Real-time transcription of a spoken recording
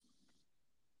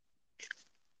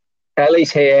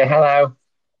Ellie's here. Hello.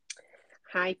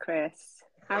 Hi, Chris.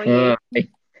 How are you?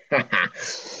 Hi.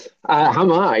 How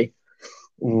am I?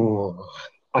 Ooh,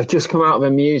 I've just come out of a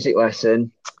music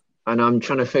lesson and I'm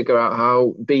trying to figure out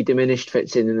how B diminished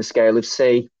fits in the scale of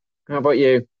C. How about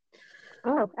you?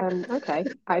 Okay.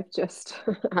 I've just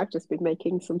I've just been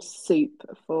making some soup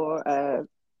for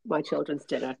my children's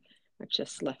dinner. I've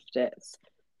just left it.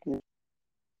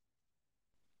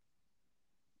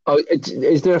 Oh,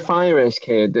 is there a fire risk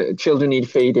here? The children need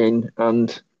feeding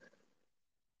and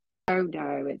Oh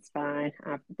no, it's fine.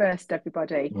 I've burst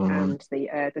everybody, oh, and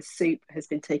the soup has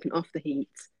been taken off the heat.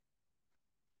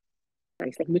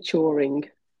 It's like maturing.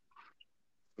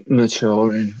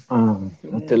 maturing. Oh,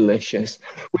 Yeah. delicious.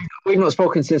 We've not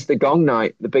spoken since the gong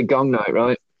night, the big gong night,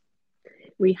 right?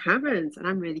 We haven't, and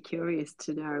I'm really curious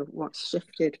to know what's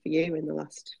shifted for you in the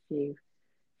last few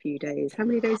days. How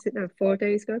many days is it now? 4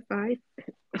 days ago? Five?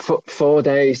 For 4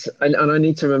 days, and I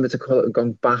need to remember to call it a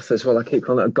gong bath as well. I keep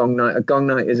calling it a gong night. A gong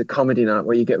night is a comedy night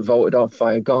where you get voted off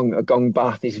by a gong. A gong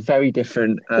bath is very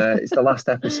different. It's the last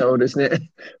episode, isn't it?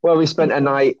 Where we spent It a is.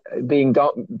 night being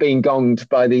gonged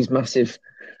by these massive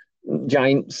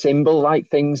giant cymbal-like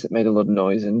things that made a lot of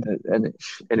noise, the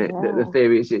Yeah.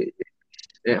 theory is it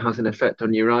has an effect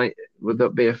on you, right? Would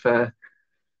that be a fair?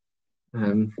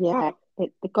 Um, Yeah.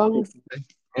 The gongs.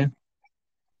 yeah.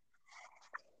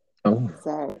 Oh,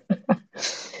 So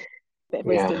bit of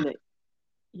wisdom yeah. that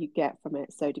you get from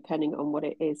it. So depending on what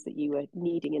it is that you are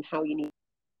needing and how you need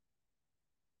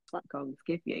what gongs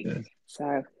give you. Good.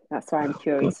 So that's why I'm Good.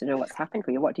 curious to know what's happened for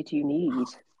you. What did you need?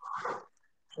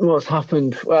 What's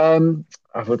happened?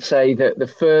 I would say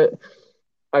that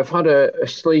I've had a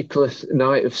sleepless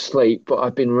night of sleep, but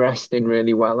I've been resting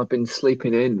really well. I've been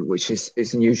sleeping in, which is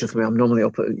unusual for me. I'm normally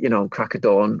up at, crack of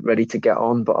dawn, ready to get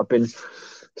on, but I've been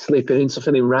sleeping in, so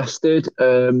feeling rested.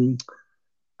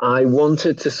 I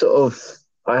wanted to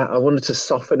I wanted to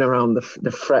soften around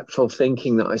the fretful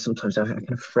thinking that I sometimes I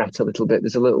kind of fret a little bit.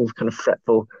 There's a little kind of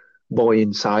fretful boy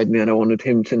inside me, and I wanted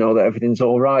him to know that everything's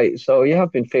all right. So yeah,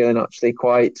 I've been feeling actually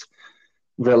quite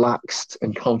relaxed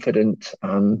and confident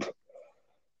and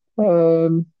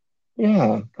um,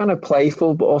 yeah, kind of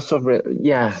playful, but also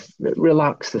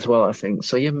relaxed as well, I think.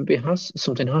 So yeah, maybe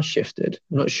something has shifted.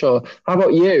 I'm not sure. How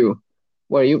about you?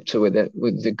 What are you up to with it,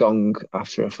 with the gong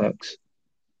after effects?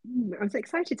 I was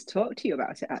excited to talk to you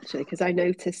about it actually because I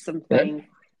noticed Yeah. something.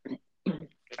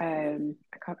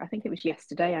 I think it was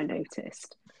yesterday. I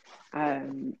noticed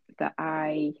that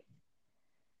I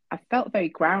felt very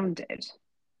grounded,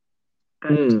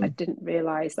 and I Mm, didn't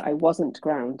realize that I wasn't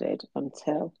grounded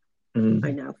until I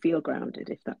mm, now feel grounded.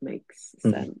 If that makes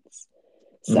mm, sense.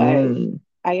 So mm,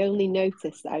 I only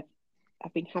noticed that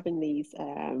I've been having these.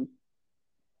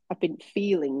 I've been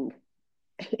feeling.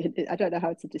 I don't know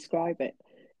how to describe it.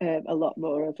 A lot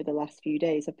more over the last few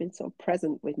days. I've been sort of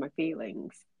present with my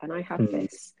feelings, and mm,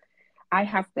 I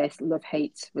have this love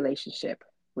hate relationship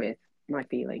with my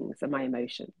feelings and my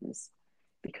emotions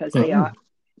because mm,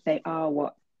 they are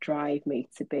what drive me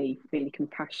to be really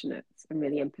compassionate and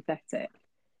really empathetic.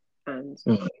 And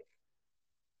mm,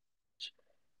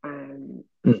 um,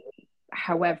 mm,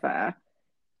 however,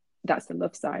 that's the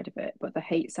love side of it. But the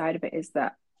hate side of it is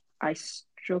that I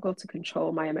struggle to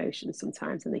control my emotions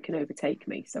sometimes, and they can overtake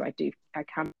me. So I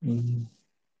can. mm,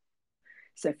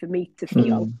 So for me to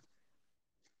feel mm.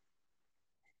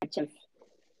 of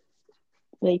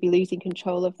maybe losing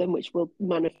control of them, which will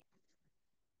manifest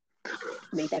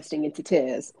me bursting into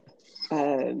tears,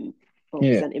 or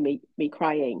Yeah. presenting me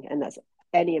crying, and that's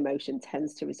any emotion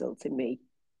tends to result in me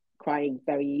crying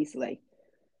very easily.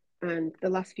 And the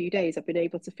last few days, I've been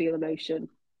able to feel emotion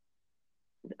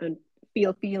and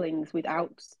feel feelings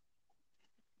without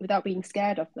being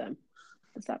scared of them.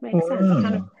 Does that make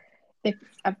sense? Oh,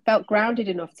 I've felt grounded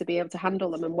enough to be able to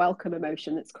handle them and welcome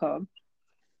emotion that's come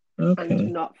and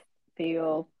okay. not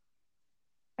feel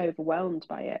overwhelmed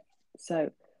by it.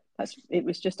 So that's it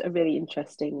was just a really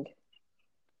interesting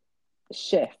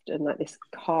shift and like this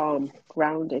calm,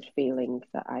 grounded feeling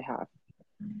that I have.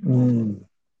 Mm.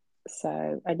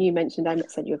 So, and you mentioned I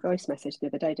sent you a voice message the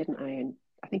other day, didn't I? And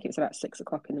I think it was about 6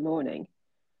 o'clock in the morning.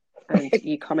 And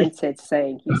you commented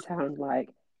saying you sound like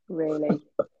really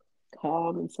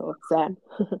calm and sort of zen.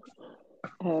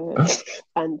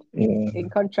 And Yeah. in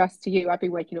contrast to you, I've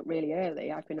been waking up really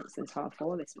early. I've been up since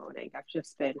 4:30 this morning.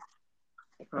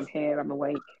 I'm here, I'm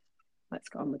awake. Let's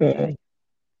get on with the Yeah. day.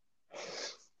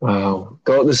 Wow.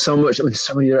 God, there's so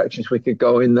many directions we could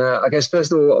go in there. I guess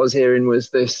first of all, what I was hearing was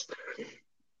this,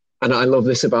 and I love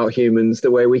this about humans,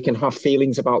 the way we can have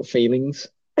feelings about feelings.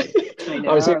 I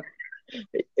I was know.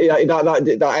 yeah,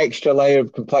 that extra layer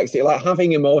of complexity, like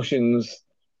having emotions.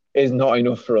 is not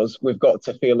enough for us. We've got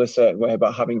to feel a certain way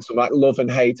about having some like love and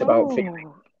hate about feeling.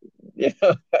 Oh, You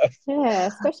know? yeah,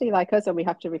 especially like us when we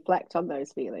have to reflect on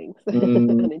those feelings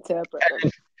Mm. and interpret them.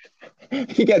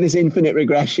 You get this infinite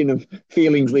regression of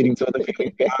feelings leading to other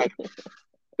feelings behind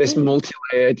this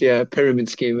multi-layered, yeah, pyramid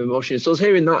scheme of emotions. So I was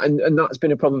hearing that, and that's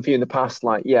been a problem for you in the past.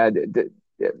 Like, yeah,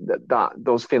 that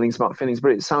those feelings about feelings,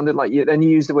 but it sounded like you then you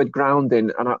used the word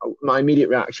grounding, and my immediate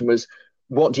reaction was,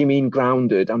 what do you mean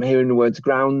grounded? I'm hearing the words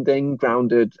grounding,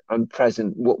 grounded, and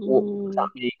present. What does that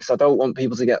Mm, mean? Because I don't want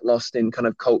people to get lost in kind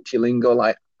of culture lingo.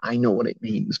 Like, I know what it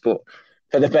means, but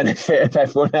for the benefit of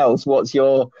everyone else, what's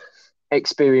your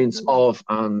experience mm.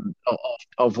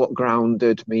 of what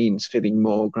grounded means, feeling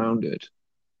more grounded?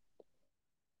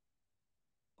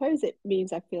 I suppose it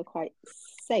means I feel quite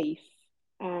safe.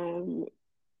 Um,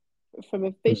 from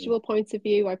a Mm, visual point of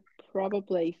view, I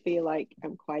probably feel like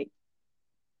I'm quite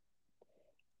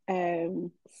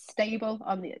stable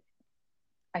on the.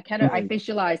 I mm,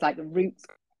 visualize like the roots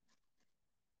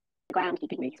ground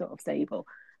keeping me sort of stable.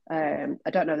 I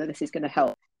don't know that this is going to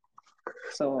help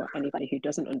or anybody who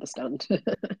doesn't understand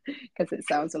because it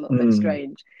sounds a little bit mm,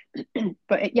 strange.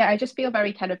 But yeah, I just feel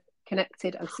very kind of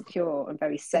connected and secure and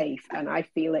very safe, and I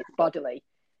feel it bodily.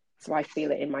 So I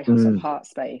feel it in my sort of mm, heart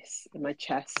space, in my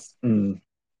chest, mm,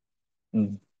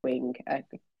 mm. wing,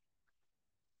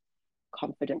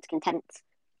 confident, content.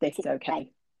 This is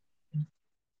okay.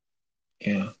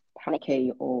 Yeah.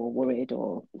 Panicky or worried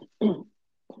or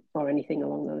anything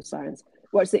along those lines.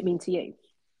 What does it mean to you?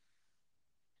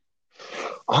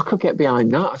 I could get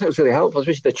behind that. I think it's really helpful,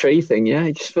 especially the tree thing. Yeah,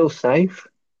 you just feel safe,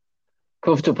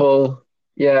 comfortable.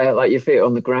 Yeah, like your feet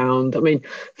on the ground. I mean,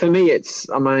 for me,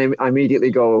 I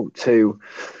immediately go to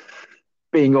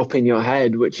being up in your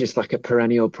head, which is like a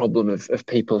perennial problem of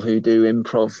people who do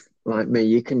improv like me.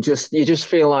 You just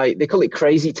feel like they call it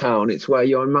crazy town. It's where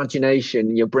your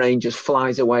imagination, your brain just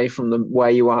flies away from the where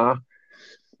you are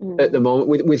at the Mm,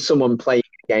 moment with someone playing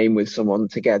a game with someone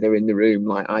together in the room,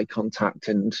 like eye contact,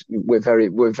 and we're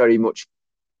very much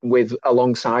with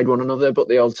alongside one another, but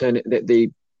the alternate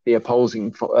the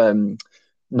opposing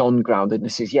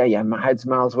non-groundedness is yeah, my head's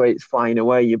miles away, it's flying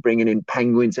away, you're bringing in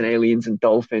penguins and aliens and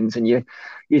dolphins, and you're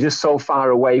just so far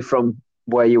away from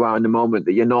where you are in the moment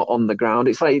that you're not on the ground.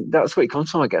 It's like that's where it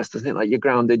comes from, I guess, doesn't it? Like you're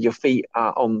grounded, your feet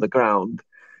are on the ground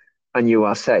and you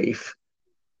are safe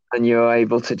and you're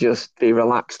able to just be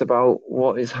relaxed about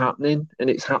what is happening and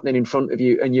it's happening in front of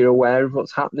you and you're aware of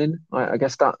what's happening. I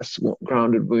guess that's what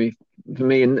grounded me for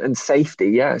me, and safety.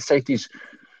 Yeah, safety's.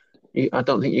 I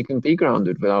don't think you can be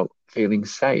grounded without feeling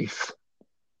safe.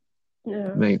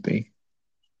 no, Maybe.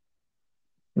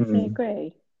 I Mm,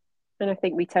 agree. And I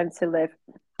think we tend to live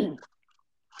in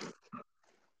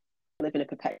a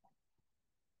perpetual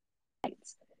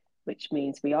state, which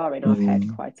means we are in our head mm,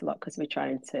 quite a lot because we're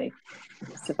trying to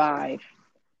survive.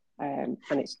 And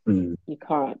it's mm, you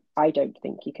can't. I don't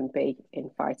think you can be in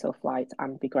fight or flight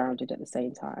and be grounded at the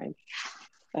same time.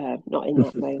 Not in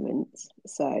that moment.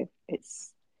 So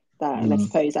it's that, and I mm,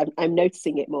 suppose I'm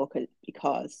noticing it more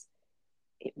because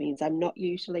it means I'm not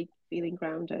usually feeling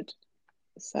grounded.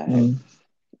 So mm,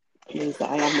 it means that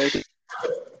I am maybe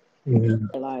yeah.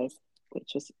 realize,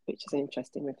 which is an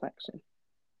interesting reflection.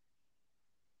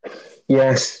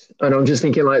 Yes, and I'm just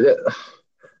thinking like that.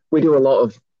 We do a lot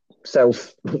of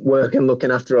self work and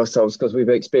looking after ourselves because we've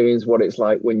experienced what it's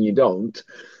like when you don't.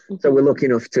 So we're Mm-hmm. lucky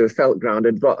enough to have felt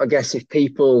grounded. But I guess if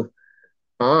people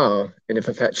are in a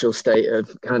perpetual state of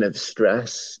kind of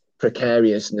stress,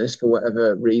 precariousness for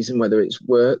whatever reason, whether it's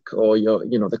work or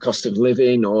the cost of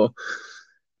living or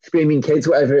screaming kids,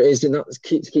 whatever it is, and that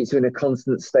keeps you in a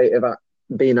constant state of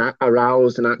being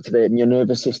aroused and activated, and your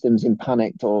nervous system's in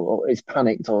panicked or is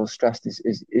panicked or stressed,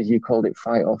 is you called it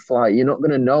fight or flight. You're not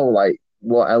going to know like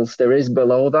what else there is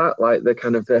below that, like the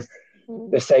kind of the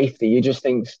Mm. safety. You just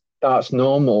think that's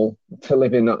normal to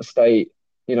live in that state,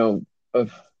 you know,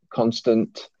 of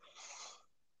constant.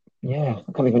 Yeah,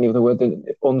 I can't think of any other word than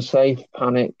unsafe,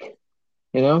 panic.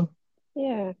 You know.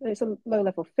 Yeah, it's a low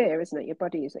level fear, isn't it? Your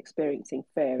body is experiencing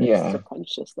fear at Yeah.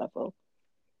 subconscious level,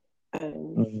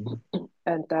 um, Mm,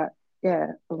 and that,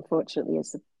 yeah, unfortunately,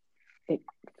 it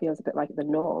feels a bit like the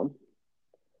norm.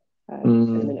 And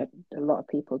I mean, mm, a lot of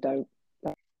people don't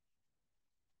know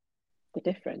the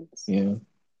difference. yeah.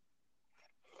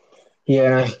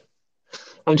 Yeah.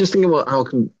 I'm just thinking about how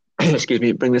can excuse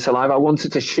me, bring this alive. I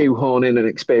wanted to shoehorn in an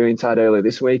experience I had earlier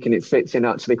this week, and it fits in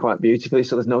actually quite beautifully.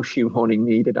 So there's no shoehorning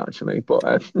needed actually. But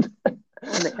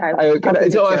I'll be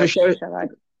is the it all right for judge, share? shall I?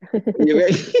 You,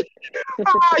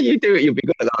 you do it. You'll be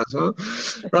good at that as well,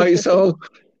 right? So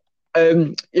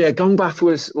Yeah, Gong Bath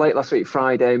was late last week,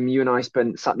 Friday. And you and I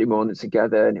spent Saturday morning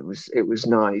together, and it was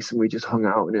nice, and we just hung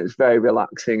out, and it was very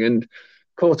relaxing, and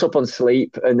caught up on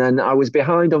sleep. And then I was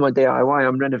behind on my DIY.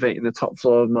 I'm renovating the top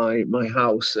floor of my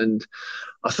house, and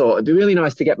I thought it'd be really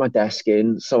nice to get my desk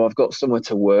in, so I've got somewhere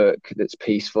to work that's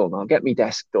peaceful, and I'll get my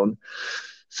desk done.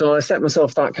 So I set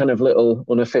myself that kind of little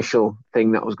unofficial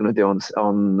thing that I was going to do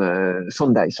on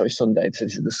Sunday. Sorry, Sunday. So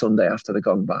this is the Sunday after the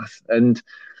Gong Bath, and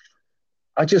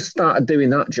I just started doing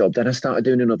that job. Then I started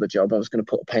doing another job. I was going to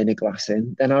put a pane of glass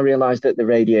in. Then I realized that the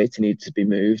radiator needed to be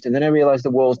moved. And then I realized the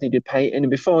walls needed painting.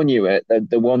 And before I knew it,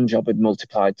 the one job had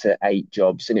multiplied to eight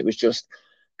jobs. And it was just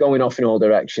going off in all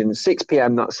directions. 6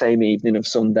 p.m. that same evening of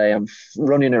Sunday, I'm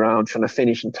running around trying to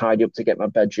finish and tidy up to get my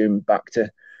bedroom back to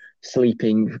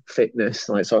sleeping fitness,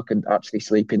 like so I could actually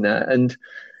sleep in there. And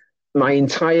my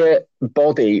entire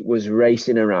body was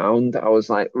racing around. I was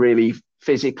like really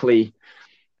physically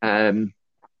um,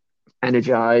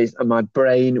 energized, and my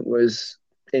brain was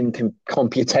in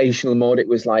computational mode. It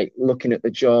was like looking at the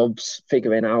jobs,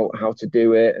 figuring out how to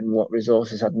do it and what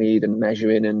resources I'd need, and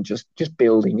measuring and just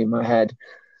building in my head.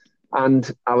 And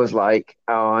I was like,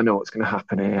 oh, I know what's going to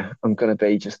happen here. I'm going to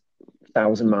be just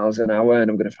 1,000 miles an hour, and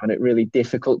I'm going to find it really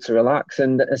difficult to relax.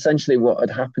 And essentially, what had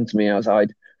happened to me is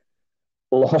I'd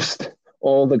lost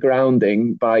all the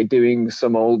grounding by doing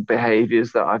some old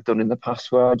behaviors that I've done in the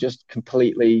past, where I just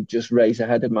completely just race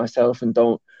ahead of myself and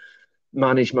don't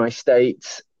manage my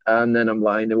states. And then I'm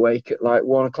lying awake at like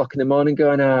 1 o'clock in the morning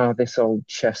going, this old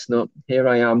chestnut, here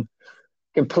I am,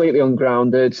 completely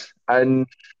ungrounded. And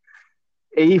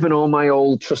even all my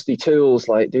old trusty tools,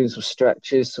 like doing some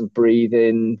stretches, some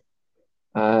breathing,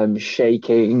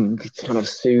 shaking, kind of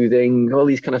soothing, all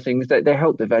these kind of things, they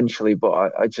helped eventually,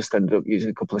 but I just ended up using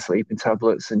a couple of sleeping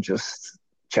tablets and just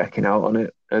checking out on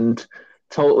it, and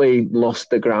totally lost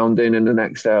the grounding. And the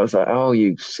next day I was like, oh,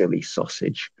 you silly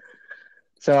sausage.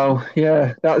 So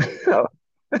yeah, but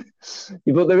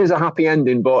there is a happy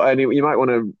ending. But anyway, you might want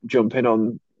to jump in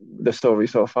on the story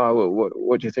so far.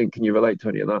 What do you think? Can you relate to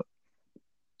any of that?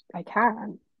 I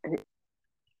can. And it's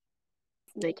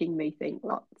making me think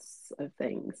lots of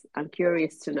things. I'm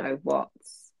curious to know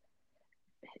what's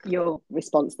your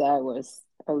response there was,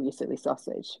 oh, you silly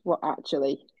sausage. What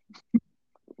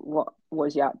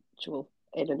was your actual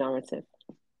inner narrative?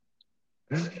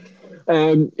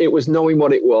 It was knowing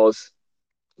what it was.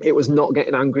 It was not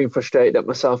getting angry and frustrated at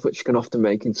myself, which can often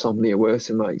make insomnia worse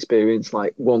in my experience,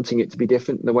 like wanting it to be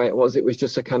different than the way it was. It was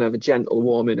just a kind of a gentle,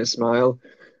 warm inner smile,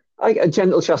 like a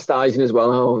gentle chastising as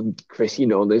well. Oh, Chris, you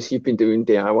know this. You've been doing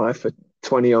DIY for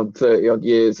 20 odd, 30 odd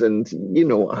years, and you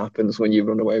know what happens when you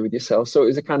run away with yourself. So it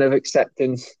was a kind of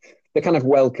acceptance, the kind of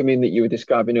welcoming that you were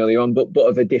describing earlier on, but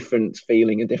of a different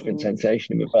feeling, a different Mm,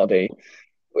 sensation in my body.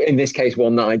 In this case,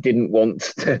 one that I didn't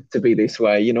want to be this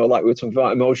way. Like we were talking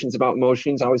about emotions.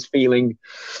 I was feeling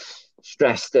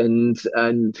stressed and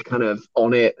kind of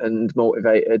on it and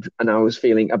motivated, and I was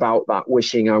feeling about that,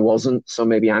 wishing I wasn't. So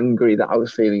maybe angry that I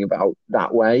was feeling about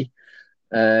that way.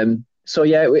 So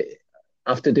yeah,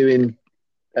 after doing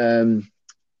um,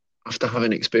 after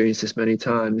having experienced this many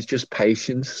times, just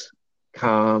patience,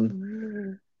 calm,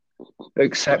 mm,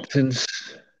 acceptance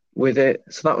with it.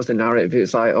 So that was the narrative.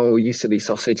 It's like, oh, you silly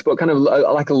sausage, but kind of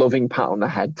like a loving pat on the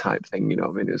head type thing. You know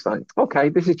what I mean? It was like, okay,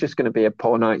 this is just going to be a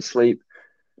poor night's sleep.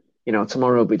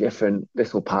 Tomorrow will be different.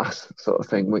 This will pass, sort of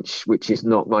thing, which is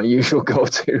not my usual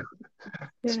go-to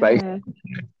space. yeah,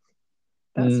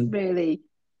 that's Mm. really.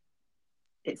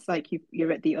 It's like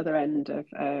you're at the other end of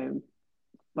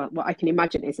well, what I can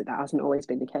imagine is that that hasn't always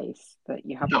been the case, that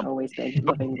you haven't No, always been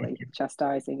lovingly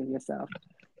chastising of yourself.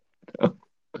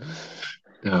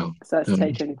 no, So that's no.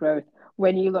 taken growth.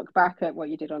 When you look back at what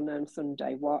you did on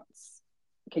Sunday,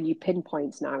 can you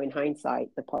pinpoint now in hindsight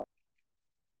the point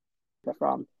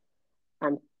from?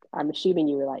 I'm I'm assuming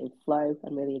you were like in flow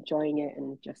and really enjoying it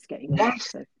and just getting a lot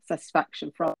Yes. of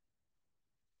satisfaction from.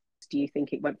 Do you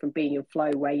think it went from being in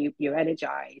flow where you're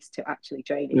energized to actually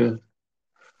draining Yeah.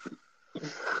 you?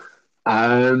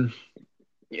 Um,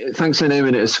 Thanks for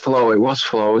naming it as flow. It was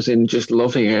flow. I was in just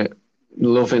loving it,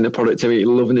 loving the productivity,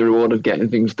 loving the reward of getting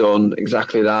things done.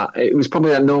 Exactly that. It was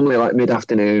probably normally like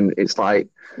mid-afternoon. It's like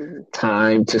Mm-hmm.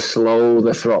 time to slow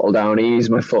the throttle down, ease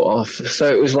my foot off. So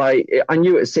it was like I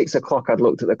knew at 6 o'clock I'd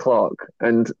looked at the clock,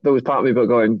 and there was part of me but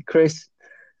going, Chris,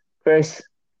 Chris,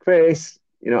 Chris.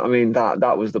 You know what I mean?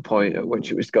 That was the point at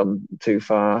which it was gone too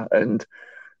far, and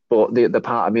but the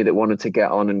part of me that wanted to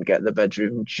get on and get the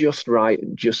bedroom just right,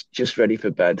 just ready for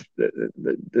bed,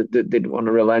 that didn't want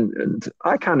to relent, and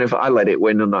I let it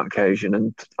win on that occasion,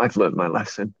 and I've learned my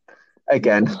lesson.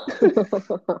 again.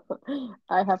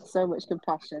 I have so much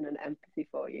compassion and empathy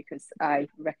for you because I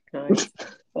recognize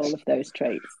all of those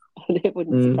traits, and it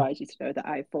wouldn't Mm, surprise you to know that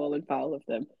I've fallen foul of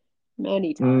them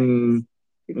many times mm,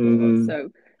 before. mm, So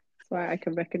that's why I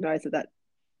can recognize that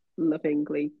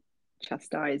lovingly mm,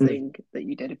 chastising that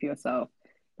you did of yourself.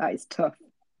 That is tough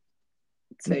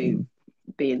to mm.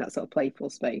 be in that sort of playful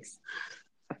space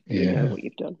after you know Yeah. what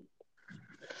you've done.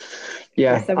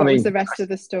 Yeah. Yeah. So I what was mean, the rest of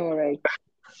the story?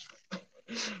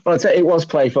 well, I'd say it was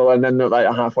playful, and then like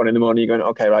at half one in the morning, you're going,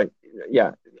 okay, right,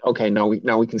 yeah, okay, now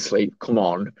we can sleep. Come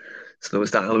on. So there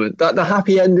was that element. That the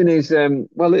happy ending is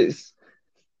well, it's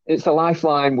a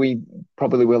lifeline we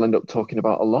probably will end up talking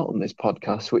about a lot on this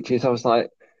podcast, which is I was like,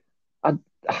 I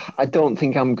I don't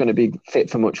think I'm going to be fit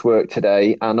for much work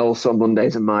today, and also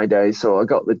Mondays are my day, so I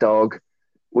got the dog.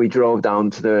 We drove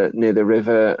down to the near the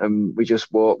river, and we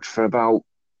just walked for about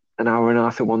an hour and a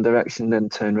half in one direction, then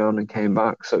turned around and came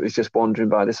back. So it was just wandering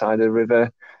by the side of the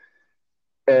river,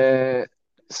 uh,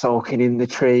 soaking in the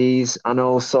trees, and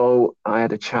also I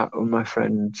had a chat with my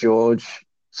friend George.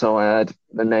 So I had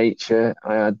the nature,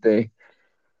 I had the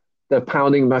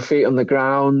pounding my feet on the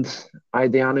ground. I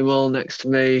had the animal next to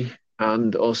me,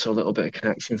 and also a little bit of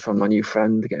connection from my new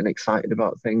friend, getting excited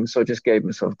about things. So I just gave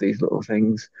myself these little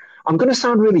things. I'm going to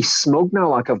sound really smug now,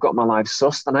 like I've got my life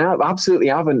sussed, and I absolutely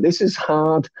haven't. This is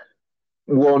hard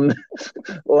won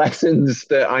lessons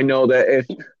that I know that if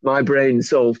my brain's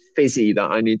so fizzy that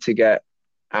I need to get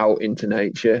out into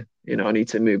nature, I need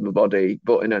to move my body,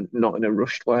 but in a not in a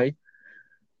rushed way.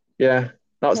 Yeah,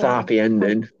 that's the Yeah. happy And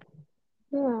ending.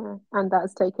 yeah, and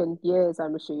that's taken years,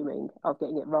 I'm assuming, of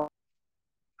getting it wrong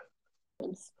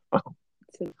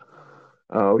to,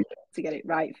 Oh, to get it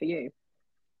right for you.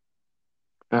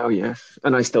 oh yes,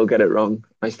 and I still get it wrong.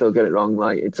 I still get it wrong.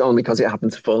 Like it's only because it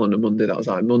happened to fall on a Monday that I was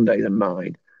like, Mondays are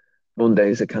mine.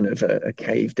 Mondays are kind of a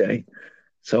cave day,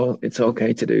 so it's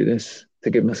okay to do this. To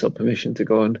give myself permission to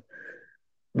go and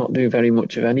not do very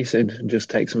much of anything and just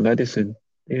take some medicine.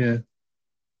 Yeah.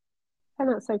 And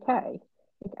that's okay.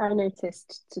 I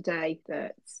noticed today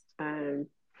that,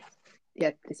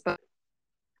 yeah, despite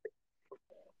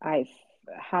I've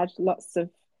had lots of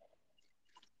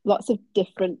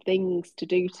different things to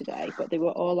do today, but they were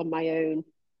all on my own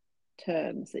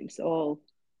terms. It was all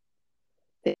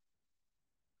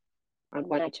and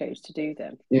when I chose to do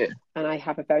them. Yeah. And I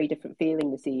have a very different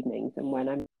feeling this evening than when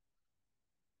I'm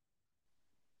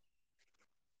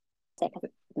sick.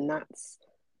 And that's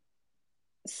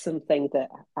something that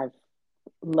I've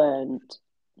learned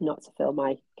not to fill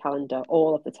my calendar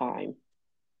all of the time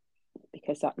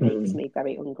because that makes Mm. me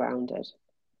very ungrounded.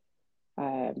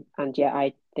 And yeah,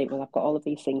 I think, well, I've got all of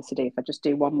these things to do. If I just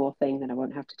do one more thing, then I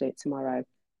won't have to do it tomorrow.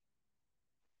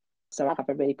 So I'll have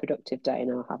a really productive day and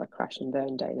I'll have a crash and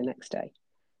burn day the next day.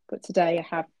 But today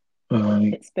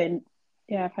Right. it's been,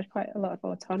 yeah, I've had quite a lot of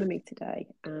autonomy today.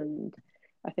 And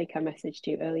I think I messaged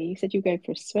you earlier. You said you were going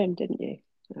for a swim, didn't you?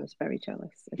 I was very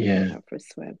jealous of you going Yeah. out for a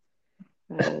swim.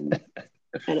 Um,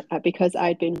 and because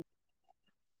I'd been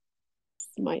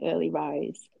my early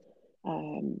rise,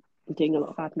 doing a lot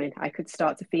of admin, I could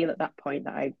start to feel at that point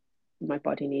that my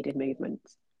body needed movement.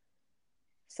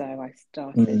 So I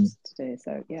started Mm. to do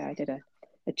so. Yeah, I did a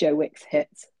Joe Wicks hit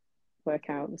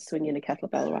workout, swinging a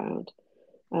kettlebell around.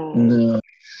 No.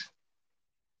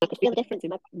 I could feel the difference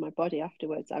in my body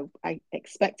afterwards. I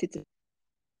expected to,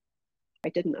 I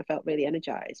didn't. I felt really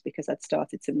energized because I'd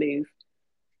started to move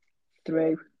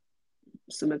through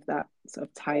some of that sort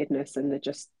of tiredness and the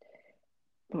just,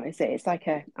 what is it? It's like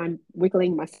I'm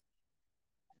wiggling my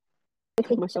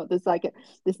shoulders, like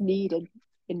this need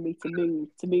in me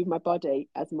to move my body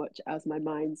as much as my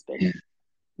mind's been Yeah.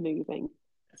 moving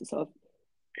to sort of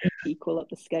equal up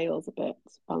the scales a bit,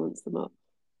 balance them up.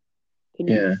 Can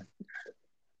you Yeah.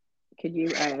 can you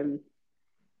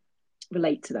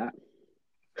relate to that?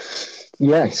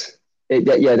 Yes.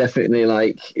 Yeah, definitely.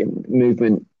 Like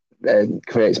movement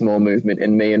creates more movement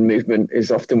in me, and movement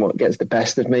is often what gets the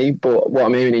best of me. But what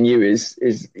I'm hearing in you is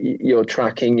you're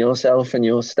tracking yourself and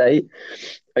your state,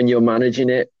 and you're managing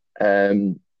it.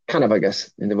 Kind of, I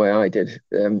guess, in the way I did,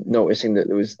 noticing that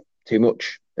there was too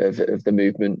much of the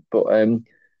movement. But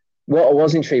what I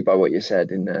was intrigued by what you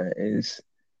said in there is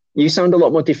you sound a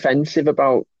lot more defensive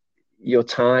about your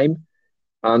time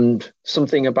and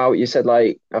something about you said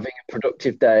like having a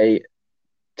productive day,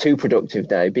 too productive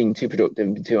day, being too productive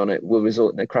and too on it will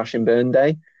result in a crash and burn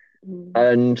day. Mm.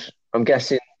 And I'm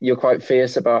guessing you're quite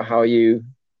fierce about how you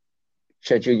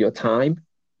schedule your time.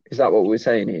 Is that what we're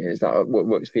saying here? Is that what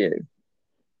works for you?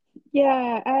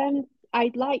 Yeah,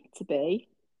 I'd like to be.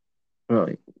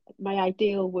 Right. My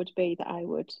ideal would be that I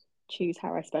would choose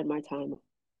how I spend my time.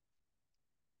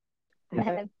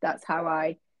 That's how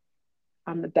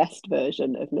I'm the best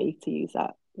version of me, to use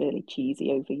that really cheesy,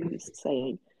 overused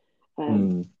saying.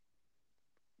 Mm.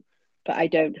 But I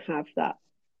don't have that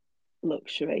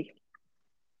luxury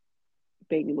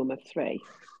being a mum of three.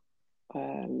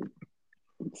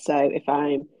 So if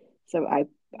I'm, so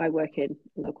I work in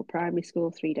a local primary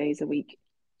school 3 days a week,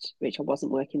 which I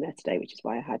wasn't working there today, which is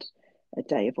why I had a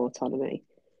day of autonomy.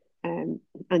 And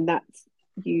that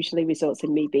usually results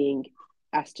in me being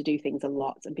asked to do things a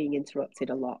lot and being interrupted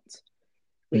a lot,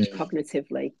 which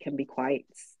cognitively can be quite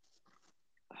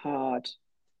hard.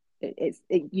 It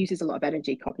uses a lot of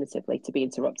energy cognitively to be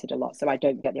interrupted a lot, so I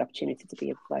don't get the opportunity to be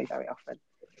in flow very often.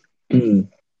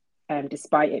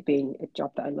 Despite it being a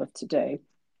job that I love to do.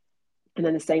 And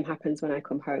then the same happens when I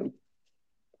come home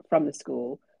from the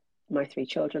school. My three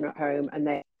children are at home and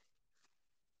they're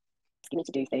asking me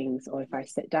to do things, or if I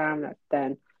sit down, I've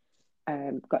then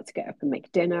got to get up and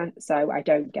make dinner. So I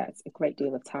don't get a great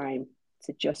deal of time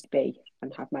to just be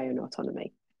and have my own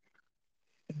autonomy.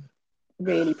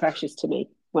 Really precious to me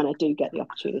when I do get the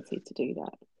opportunity to do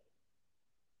that.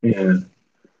 Yeah.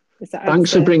 Does that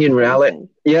Thanks for answer bringing reality. anything?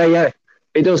 Yeah.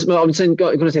 It does. I'm going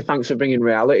to say thanks for bringing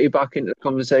reality back into the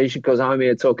conversation, because I'm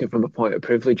here talking from a point of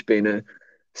privilege, being a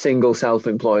single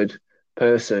self-employed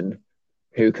person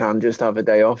who can just have a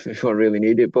day off if I really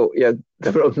need it. But yeah,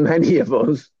 there are many of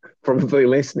us probably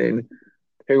listening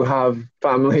who have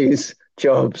families,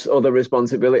 jobs, other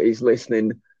responsibilities,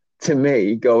 listening to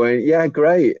me going, yeah,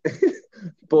 great.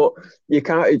 But you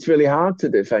can't, it's really hard to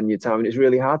defend your time, and it's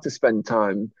really hard to spend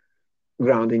time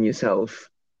grounding yourself,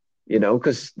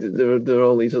 because there are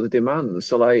all these other demands.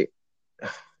 So like,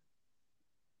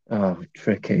 oh,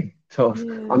 tricky. So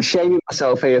Yeah. I'm shaming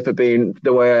myself here for being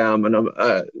the way I am, and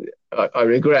I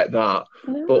regret that.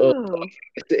 But No.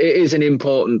 it is an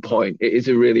important point. It is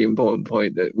a really important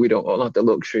point that we don't all have the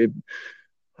luxury of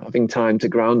having time to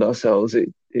ground ourselves.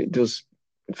 It does,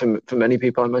 for many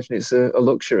people, I imagine it's a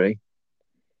luxury.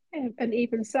 Yeah, and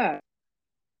even so,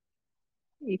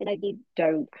 even though you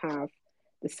don't have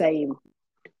the same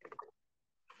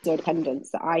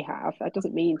independence that I have, that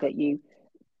doesn't mean that you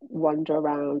wander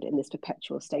around in this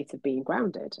perpetual state of being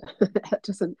grounded. It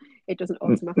doesn't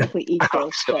automatically equal that.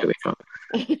 Absolutely not.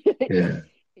 Yeah.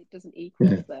 It doesn't Yeah.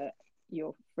 equal that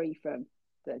you're free from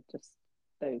just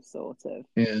those sort of,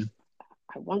 Yeah.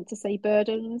 I want to say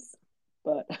burdens,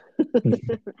 but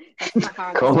that's not how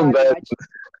I'm Call them describing birds. my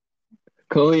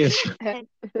Call you.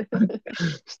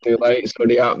 It's too late. It's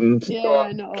already happened. Go yeah,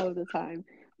 on. not all the time.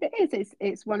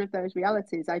 It's one of those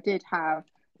realities. I did have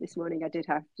this morning. I did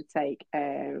have to take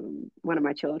one of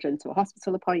my children to a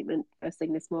hospital appointment first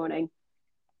thing this morning,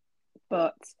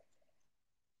 but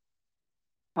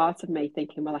part of me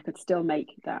thinking, well, I could still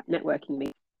make that networking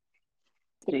meeting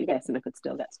to do this, and I could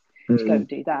still get to go and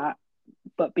do that.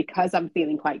 But because I'm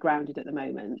feeling quite grounded at the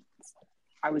moment,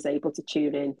 I was able to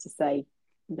tune in to say,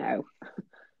 no,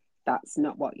 that's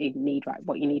not what you need. Right,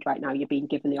 what you need right now. You're being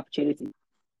given the opportunity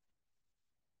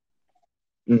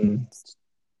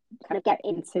kind of get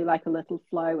into like a little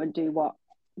flow and do what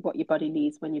your body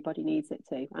needs when your body needs it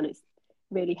to, and it's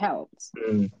really helped.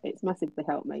 It's massively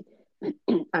helped me.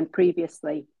 And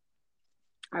previously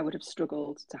I would have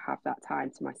struggled to have that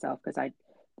time to myself, because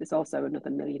there's also another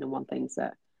million and one things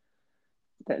that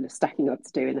are stacking up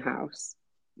to do in the house,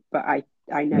 but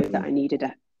I know that I needed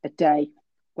a day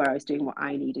where I was doing what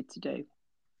I needed to do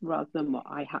rather than what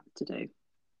I had to do,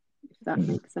 if that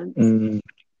makes sense.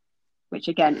 Which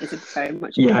again is very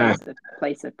much a Yeah.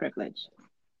 place of privilege.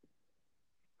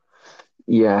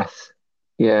 Yes.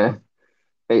 Yeah.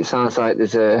 It sounds like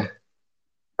there's a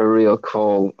real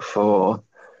call for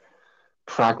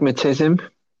pragmatism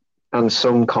and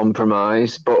some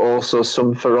compromise, but also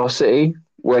some ferocity.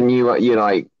 When you're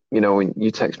like, when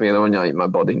you text me and you're like, my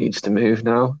body needs to move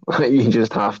now. You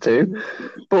just have to.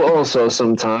 But also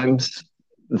sometimes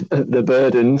the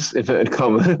burdens, if it had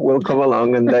come, will come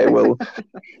along and they will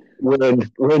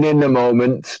win in the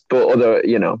moment. But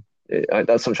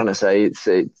that's what I'm trying to say.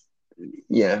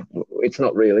 Yeah, it's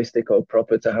not realistic or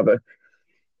proper to have a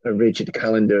rigid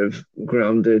calendar of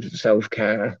grounded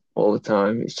self-care all the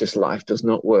time. It's just life does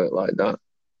not work like that.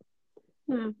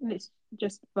 No, and it's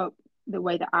just about the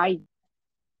way that I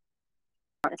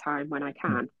at the time when I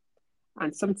can,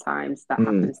 and sometimes that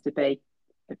happens to be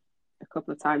a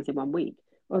couple of times in 1 week.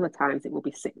 Other times it will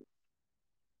be 6,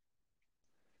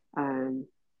 in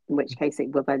which case it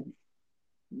will then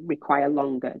require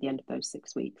longer at the end of those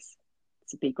 6 weeks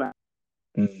to be grounded.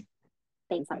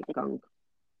 Things like the gong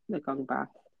bath,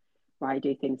 why I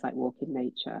do things like walk in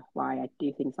nature, why I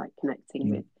do things like connecting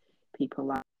with people,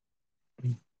 like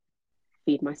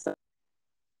feed myself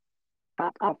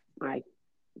of my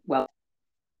well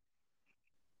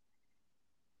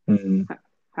Mm.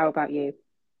 How about you?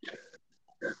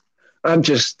 I'm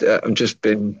just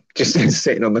been just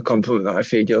sitting on the compliment that I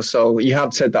feed your soul. You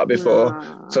have said that before,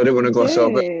 so I don't want You to gloss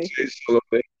over it. do. It's so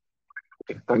lovely.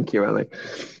 Thank you, Ellie.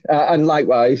 And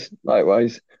likewise.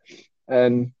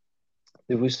 Um,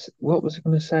 there was what was I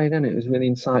going to say then? It was really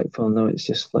insightful. No, it's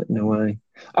just slipping away.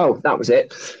 Oh, that was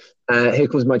it. Here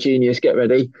comes my genius. Get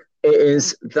ready. It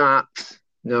is that.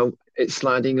 No, it's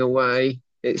sliding away.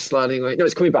 It's sliding away. No,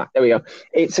 it's coming back. There we go.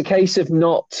 It's a case of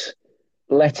not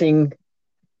letting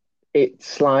it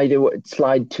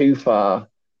slide too far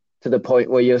to the point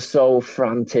where you're so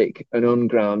frantic and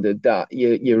ungrounded that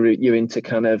you're into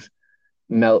kind of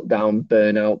meltdown,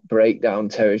 burnout, breakdown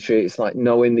territory. It's like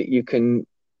knowing that you can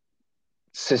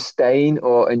sustain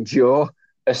or endure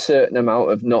a certain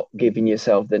amount of not giving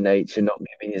yourself the nature, not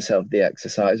giving yourself the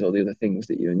exercise or the other things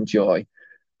that you enjoy,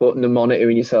 but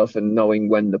monitoring yourself and knowing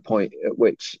when the point at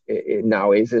which it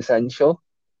now is essential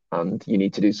and you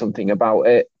need to do something about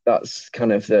it. That's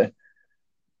kind of the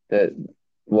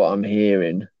what I'm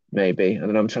hearing, maybe. And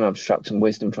then I'm trying to abstract some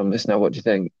wisdom from this now. What do you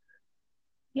think?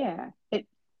 Yeah, it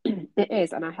it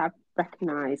is, and I have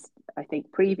recognised, I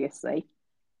think previously,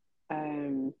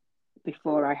 um,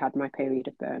 before I had my period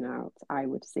of burnout, I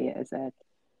would see it as a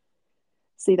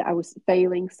see that I was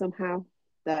failing somehow,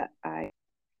 that I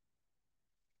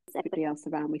everybody else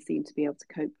around me seemed to be able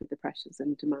to cope with the pressures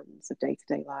and demands of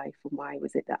day-to-day life, and why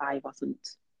was it that I wasn't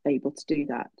able to do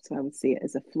that? So I would see it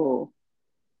as a flaw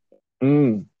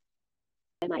Mm,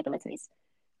 in my abilities,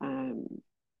 um,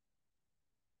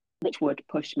 which would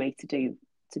push me to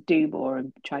do more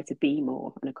and try to be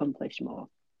more and accomplish more.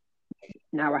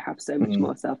 Now I have so much mm,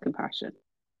 more self-compassion.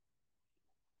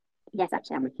 Yes,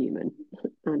 actually, I'm a human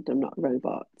and I'm not a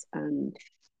robot. And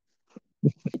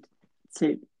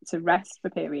to to rest for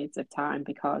periods of time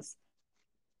because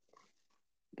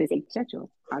busy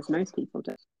schedule, as most people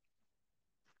do,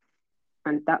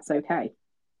 and that's okay.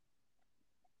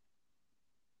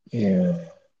 yeah,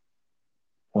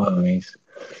 wise.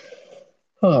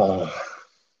 Oh,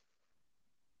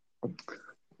 Sound,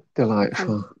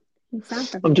 delightful. you sound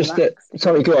very I'm just, relaxed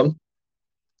sorry, again. go on.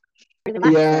 Very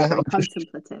relaxed there, Yeah, very I'm just,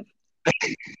 contemplative.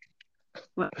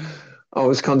 Well, I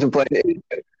was contemplating.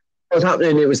 What's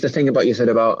happening? It was the thing about you said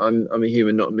about I'm a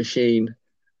human, not a machine.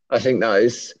 I think that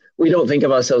is, we don't think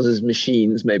of ourselves as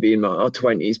machines maybe in our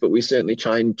 20s, but we certainly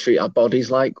try and treat our bodies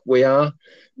like we are.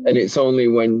 And it's only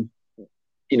when,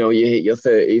 you hit your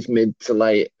 30s, mid to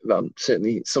late, well,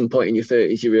 certainly at some point in your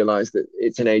 30s, you realize that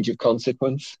it's an age of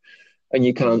consequence and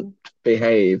you can't mm,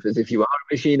 behave as if you are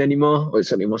a machine anymore, or it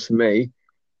certainly was for me.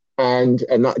 And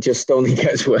that just only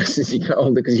gets worse as you get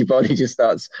older because your body just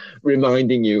starts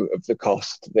reminding you of the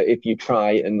cost that if you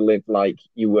try and live like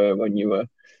you were when you were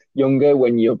younger,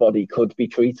 when your body could be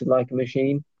treated like a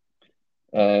machine,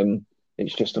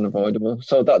 it's just unavoidable.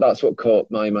 So that's what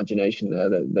caught my imagination there,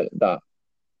 that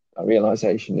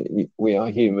realization that we are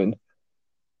human,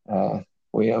 uh,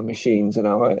 we are machines, and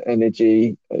our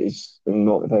energy is and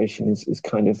motivation is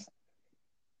kind of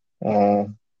uh,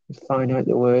 finite,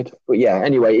 the word, but yeah.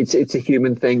 Anyway, it's a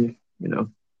human thing.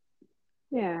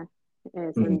 yeah, it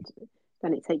is. Mm. And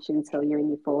then it takes you until you're in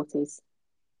your 40s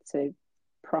to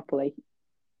properly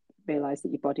realize that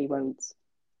your body won't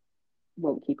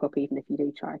keep up even if you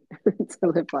do try to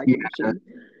live like a Yeah, machine.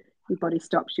 Your body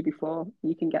stops you before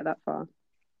you can get that far.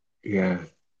 yeah,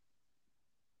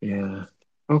 yeah.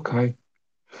 Okay,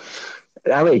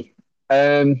 Ali.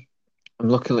 I'm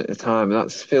looking at the time.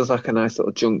 That feels like a nice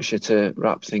little juncture to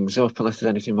wrap things up. Unless there's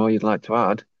anything more you'd like to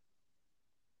add.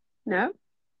 No,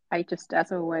 I just,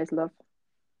 as always, love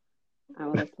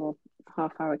our little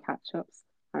half-hour catch-ups,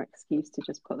 our excuse to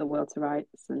just put the world to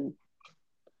rights and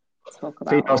talk Feed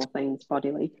about us. all things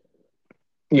bodily.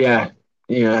 Yeah,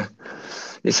 yeah.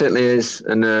 It certainly is,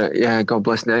 and yeah, God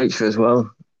bless nature as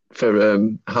well for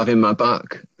having my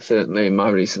back. Certainly, in my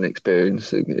recent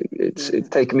experience, it's Yeah,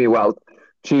 taken me a while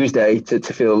Tuesday to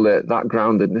feel that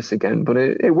groundedness again, but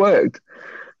it worked.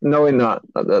 Knowing that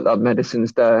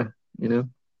medicine's there.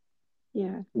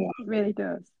 yeah, it really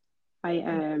does.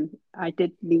 I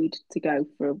did need to go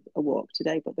for a walk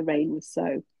today, but the rain was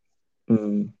so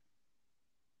Mm,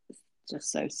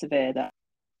 just so severe that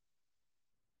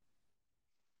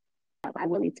I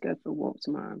will need to go for a walk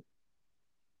tomorrow.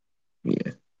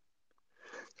 yeah,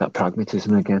 that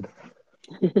pragmatism again.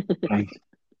 Right.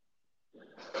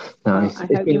 Well, Nice. I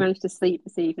It's hope you been. managed to sleep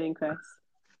this evening, Chris.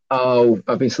 Oh,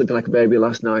 I've been sleeping like a baby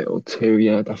last night or two.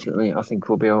 Yeah, definitely. I think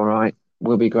we'll be all right.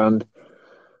 We'll be grand.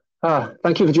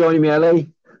 Thank you for joining me,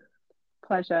 Ellie.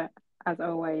 Pleasure as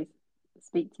always.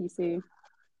 Speak to you soon.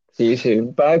 See you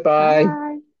soon. Bye bye. Bye.